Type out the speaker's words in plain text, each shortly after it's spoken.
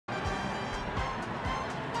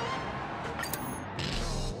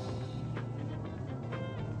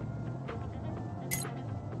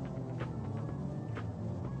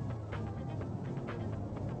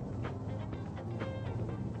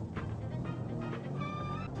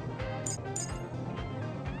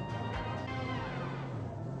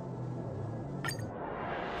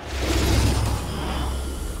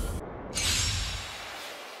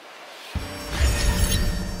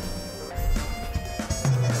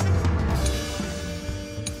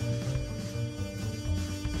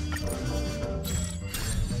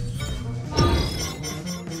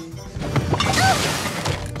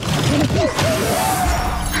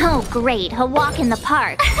great, a walk in the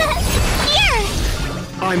park. Here!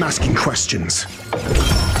 I'm asking questions.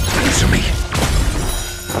 Answer me.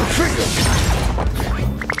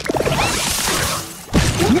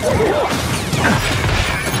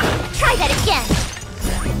 Try that again.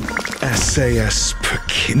 SAS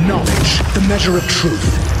knowledge, the measure of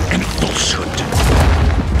truth and falsehood.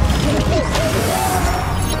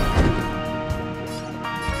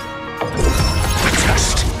 A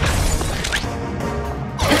test.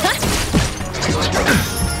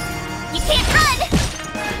 You can't run!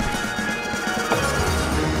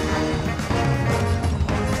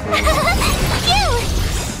 You!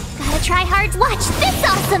 Gotta try hard to watch this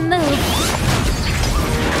awesome move!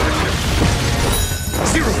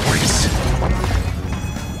 0 points.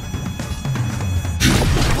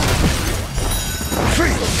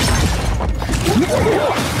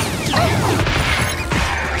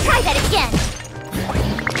 Try that again.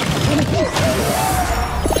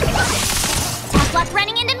 Tough luck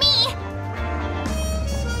running into me.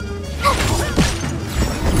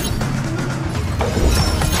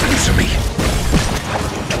 Answer me.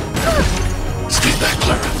 Stay back,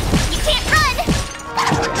 Clara. You can't run.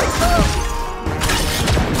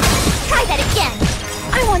 Try that again.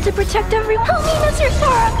 I want to protect everyone. Help me, Mr.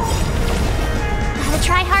 Sora. Gotta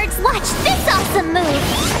try hard to watch this awesome move.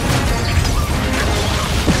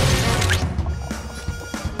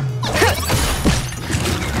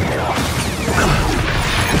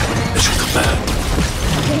 Mission command.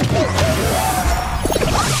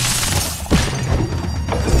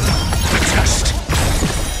 A test.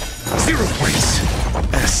 0 points.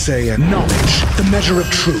 SA knowledge, the measure of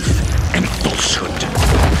truth and falsehood.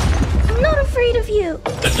 I'm not afraid of you.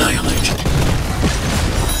 Annihilate.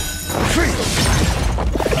 Free.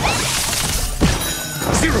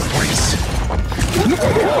 0 points.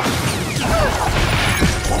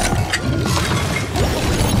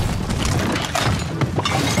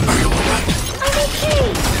 Are you alright? I'm okay.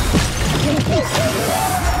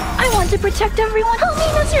 I want to protect everyone. Help me,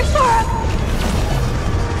 Mr. Sora.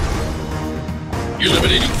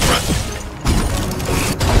 Eliminating threat.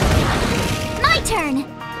 My turn.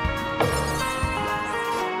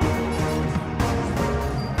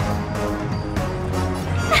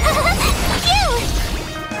 You!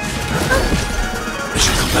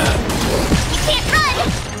 Mission command. You can't run.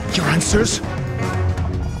 Your answers?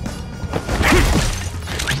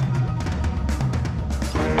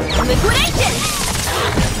 Liquidation!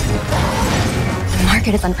 The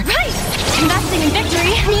market is unpredictable. Investing in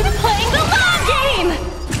victory means playing the long game.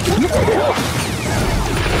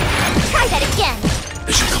 Try that again.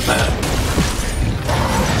 Mission command.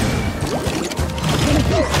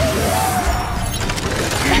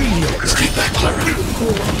 Stay back, Clara.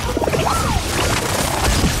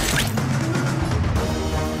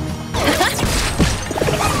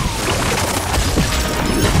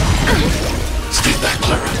 Stay back,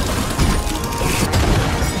 Clara.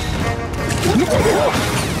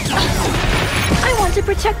 I want to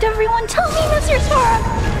protect everyone. Tell me, Mr. Sora.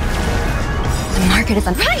 The market is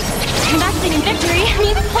unpredictable. Investing in victory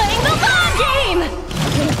means playing the long game.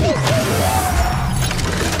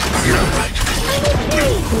 You're alright. I'm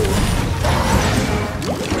okay.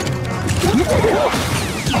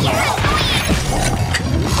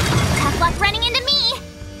 Tough luck running into me.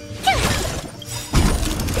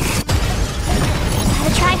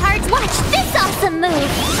 Gotta try hard to watch this awesome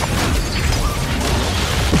move.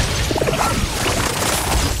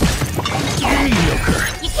 Mediocre.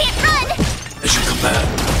 You can't run. Mission command.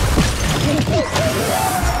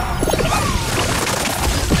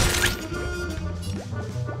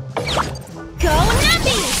 Go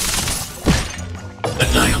Numpy!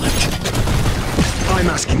 Annihilate. I'm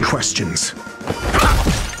asking questions.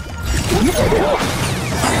 Are you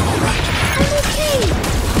alright? I'm okay.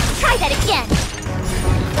 Try that again.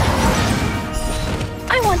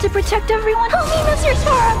 I want to protect everyone. Help me, Mr.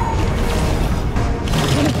 Sora.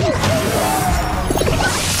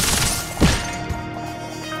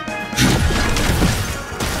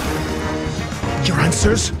 Your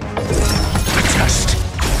answers? A test.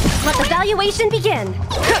 Let the valuation begin.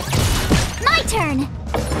 My turn.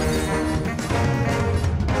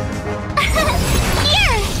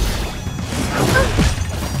 Here!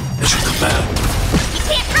 Mission command. You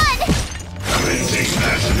can't run.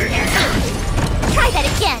 Try that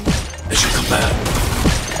again. Mission command.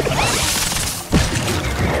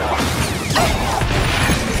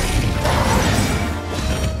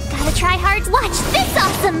 Gotta try hard to watch this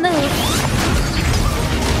awesome move.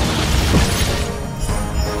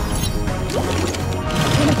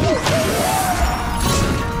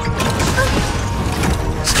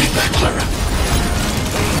 Stay back, Clara.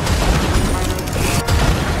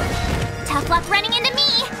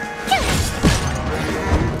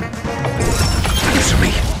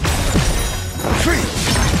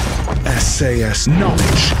 SAS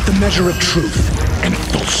knowledge, the measure of truth and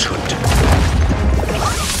falsehood.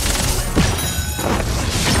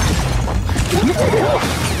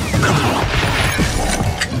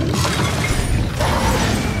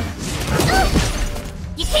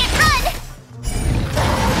 You can't run!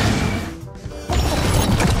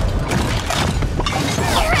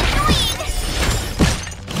 You're annoying!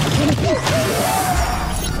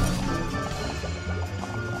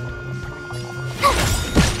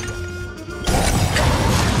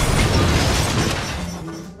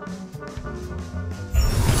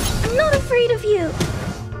 I'm not afraid of you.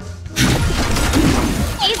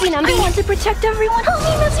 Easy, Numby. I want to protect everyone. Help me,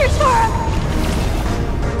 Mr. Sora.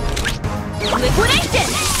 Liquidation!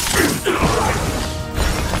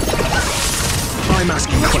 I'm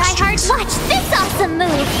asking Try hard, questions. watch this awesome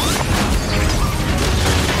move!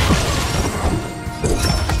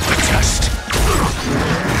 Test.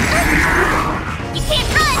 You can't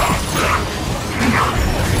run!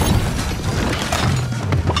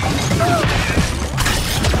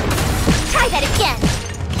 Try that again!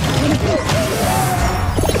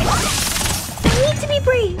 I need to be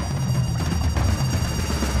brave.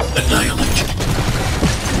 Annihilate.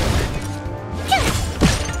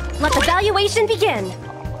 Let the valuation begin.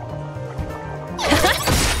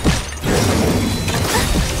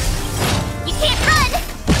 You can't run!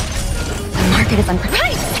 The market is unpredictable.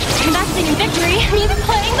 Investing in victory means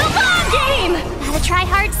playing the long game. Gotta try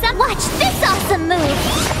hard some. Watch this awesome move!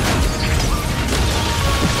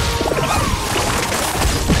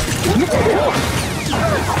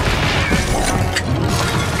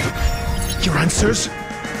 Your answers?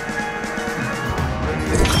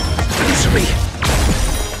 Answer me.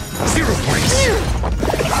 0 points.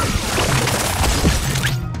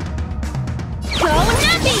 Go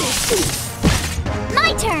Numby!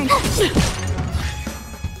 My turn!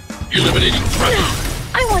 Eliminating threat.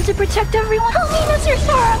 I want to protect everyone. Help me, Mr.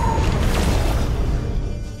 Sora.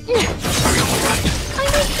 Are you alright?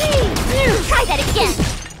 I'm okay. Try that again!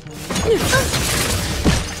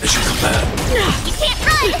 As you command. You can't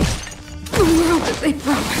run! The world as they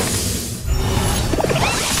promise.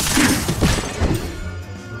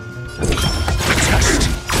 Test.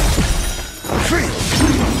 Free.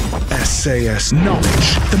 SAS knowledge,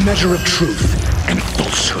 the measure of truth and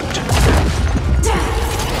falsehood.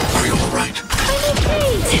 Are you alright? I'm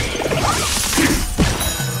okay.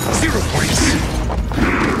 0 points.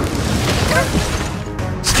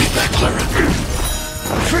 Stay back, Clara.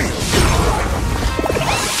 Free.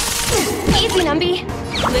 Easy, Numby.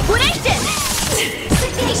 Liquidation!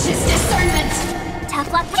 Sagacious discernment! Tough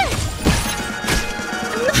luck.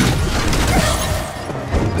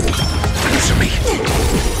 Answer me.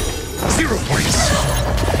 0 points.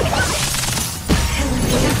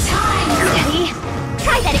 Steady.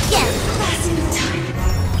 Try that again!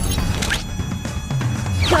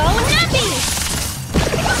 Go Numby!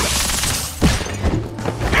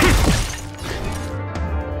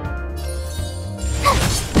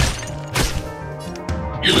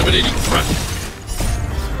 Eliminating threat.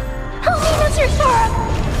 Help me, Mr. Sora.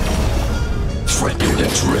 Threat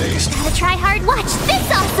index raised. Gotta try hard. Watch this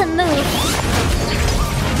awesome move!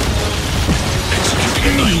 Executing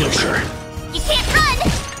annihilation. You can't run!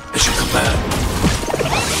 As you command.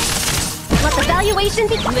 Let the valuation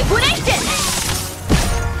be liquidation!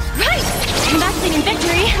 Right! Investing in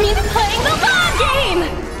victory means playing the long game!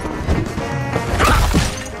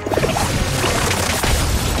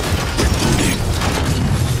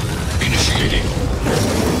 Initiating.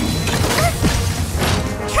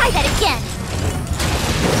 Try that again!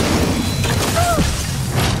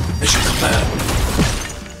 As you command.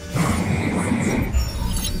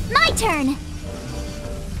 My turn!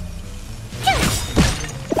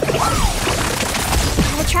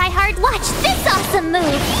 Gotta try hard. Watch this awesome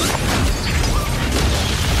move!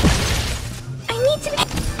 I need to be...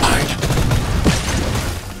 Hide.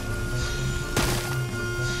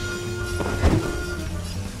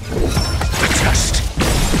 Test.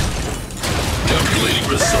 Calculating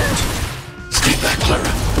result. Stay back,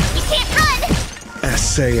 Clara. You can't run!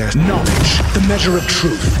 SAS knowledge, the measure of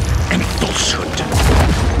truth and falsehood.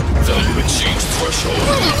 Value exceeds threshold.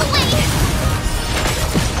 Away!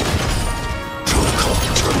 Protocol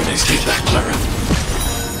terminate. Stay back, Clara.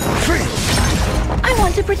 Free. I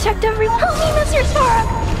want to protect everyone. Help me, Mr. Sora.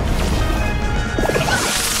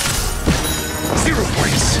 0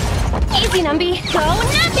 points. Easy, Numby. Go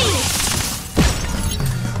Numby!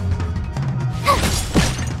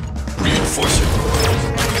 Reinforcing.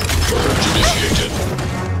 Purge initiated.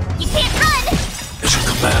 You can't run! As you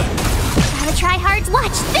command. Gotta try hard.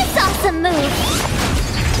 Watch this awesome move!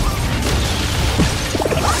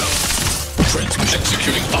 Transmission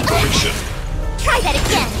executing operation. try that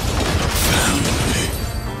again. Found me.